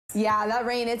Yeah, that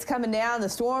rain, it's coming down. The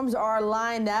storms are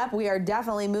lined up. We are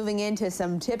definitely moving into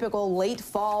some typical late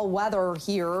fall weather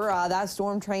here. That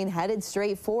storm train headed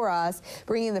straight for us,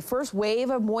 bringing the first wave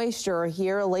of moisture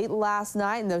here late last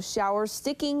night, and those showers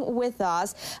sticking with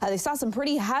us. They saw some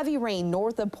pretty heavy rain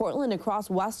north of Portland across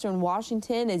western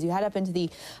Washington as you head up into the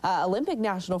Olympic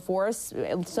National Forest.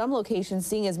 Some locations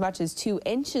seeing as much as 2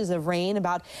 inches of rain,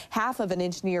 about half of an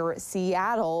inch near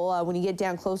Seattle. When you get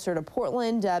down closer to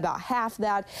Portland, about half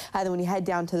that. Then when you head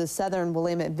down to the southern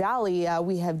Willamette Valley,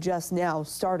 we have just now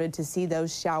started to see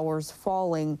those showers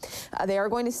falling. They are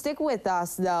going to stick with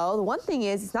us, though. The one thing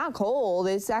is it's not cold.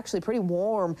 It's actually pretty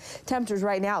warm. Temperatures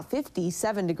right now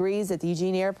 57 degrees at the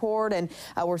Eugene Airport, and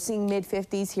we're seeing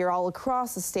mid-50s here all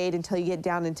across the state until you get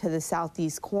down into the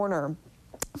southeast corner.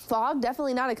 Fog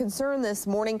definitely not a concern this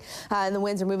morning, and the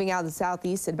winds are moving out of the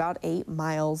southeast at about 8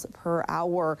 miles per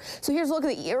hour. So here's a look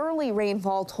at the early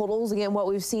rainfall totals. Again, what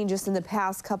we've seen just in the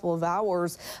past couple of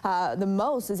hours. The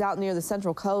most is out near the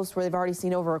central coast, where they've already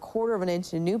seen over 1/4 of an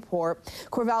inch in Newport.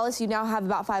 Corvallis, you now have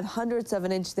about 5/100ths of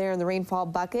an inch there in the rainfall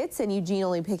buckets, and Eugene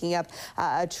only picking up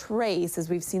a trace as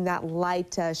we've seen that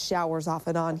light showers off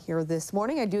and on here this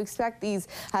morning. I do expect these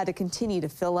to continue to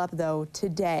fill up, though,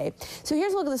 today. So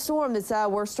here's a look at the storm that's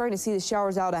we're starting to see the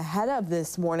showers out ahead of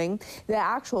this morning. The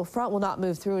actual front will not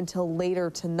move through until later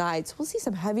tonight. So we'll see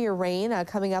some heavier rain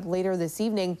coming up later this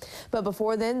evening. But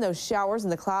before then, those showers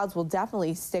and the clouds will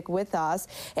definitely stick with us.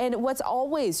 And what's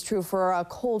always true for a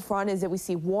cold front is that we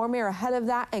see warm air ahead of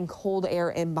that and cold air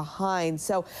in behind.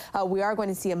 So we are going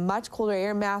to see a much colder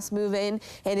air mass move in.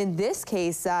 And in this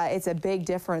case, it's a big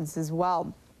difference as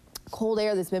well. Cold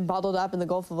air that's been bottled up in the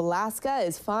Gulf of Alaska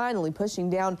is finally pushing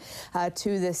down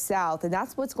to the south, and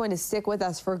that's what's going to stick with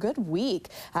us for a good week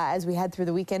as we head through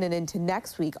the weekend and into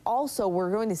next week. Also,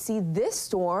 we're going to see this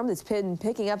storm that's been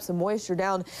picking up some moisture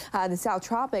down in the South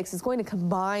Tropics is going to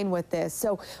combine with this.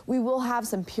 So we will have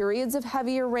some periods of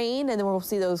heavier rain, and then we'll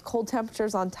see those cold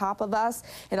temperatures on top of us,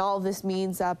 and all of this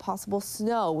means possible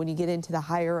snow when you get into the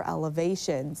higher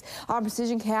elevations. On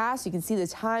Precision Cast, you can see the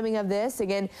timing of this.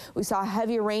 Again, we saw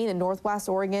heavier rain in northwest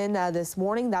Oregon this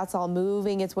morning. That's all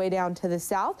moving its way down to the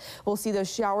south. We'll see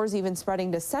those showers even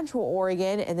spreading to central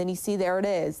Oregon, and then you see there it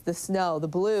is, the snow. The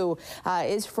blue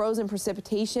is frozen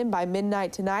precipitation by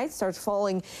midnight tonight. Starts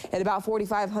falling at about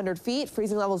 4,500 feet.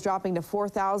 Freezing levels dropping to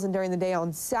 4,000 during the day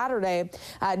on Saturday.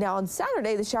 Now on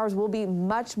Saturday, the showers will be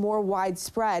much more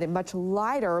widespread and much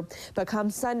lighter, but come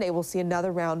Sunday, we'll see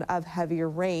another round of heavier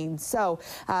rain. So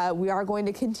we are going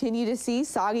to continue to see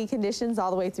soggy conditions all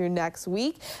the way through next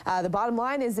week. The bottom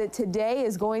line is that today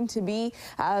is going to be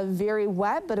very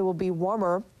wet, but it will be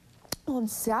warmer. On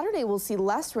Saturday, we'll see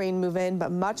less rain move in,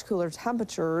 but much cooler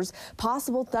temperatures.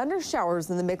 Possible thunder showers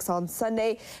in the mix on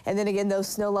Sunday. And then again, those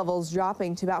snow levels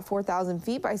dropping to about 4,000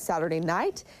 feet by Saturday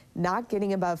night, not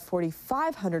getting above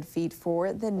 4,500 feet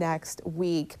for the next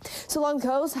week. So along the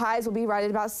coast, highs will be right at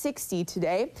about 60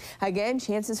 today. Again,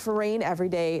 chances for rain every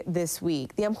day this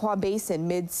week. The Umpqua Basin,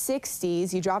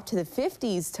 mid-60s. You drop to the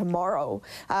 50s tomorrow.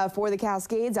 For the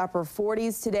Cascades, upper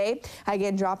 40s today.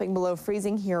 Again, dropping below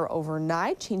freezing here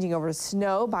overnight, changing over to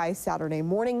snow by Saturday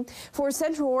morning. For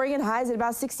Central Oregon, highs at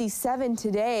about 67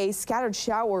 today. Scattered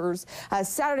showers.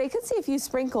 Saturday could see a few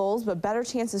sprinkles, but better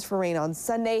chances for rain on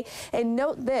Sunday. And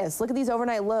note this. Look at these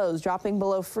overnight lows dropping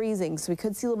below freezing, so we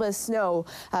could see a little bit of snow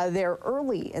there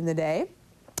early in the day.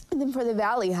 And then for the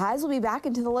valley, highs will be back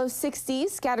into the low 60s.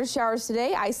 Scattered showers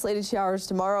today, isolated showers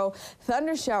tomorrow,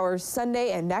 thunder showers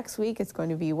Sunday, and next week it's going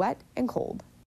to be wet and cold.